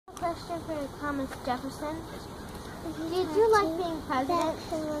question for Thomas Jefferson. Did you like being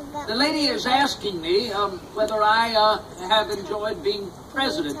president? The lady is asking me whether I have enjoyed being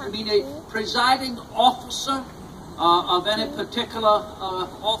president. You mean a presiding officer of any particular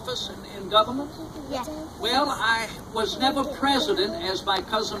office in government? Yes. Well, I was never president, as my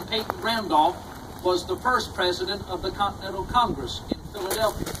cousin Peyton Randolph was the first president of the Continental Congress in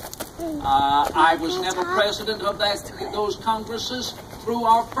Philadelphia. I was never president of those congresses through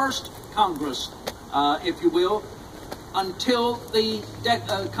our first Congress, if you will, until the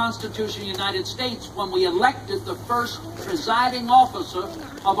Constitution of the United States, when we elected the first presiding officer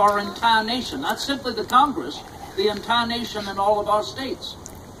of our entire nation. Not simply the Congress, the entire nation and all of our states.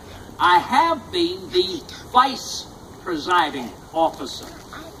 I have been the vice presiding officer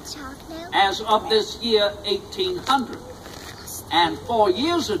as of this year 1800. And 4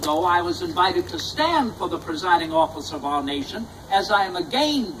 years ago, I was invited to stand for the presiding office of our nation, as I am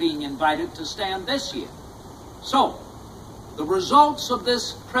again being invited to stand this year. So, the results of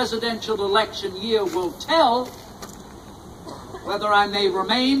this presidential election year will tell whether I may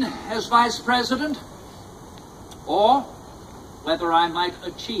remain as vice president or whether I might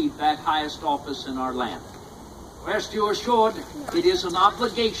achieve that highest office in our land. Rest you assured, it is an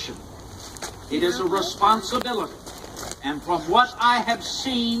obligation. It is a responsibility. And from what I have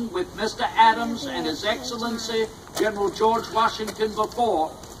seen with Mr. Adams and His Excellency General George Washington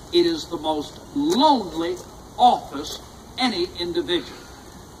before, it is the most lonely office any individual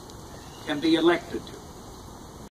can be elected to.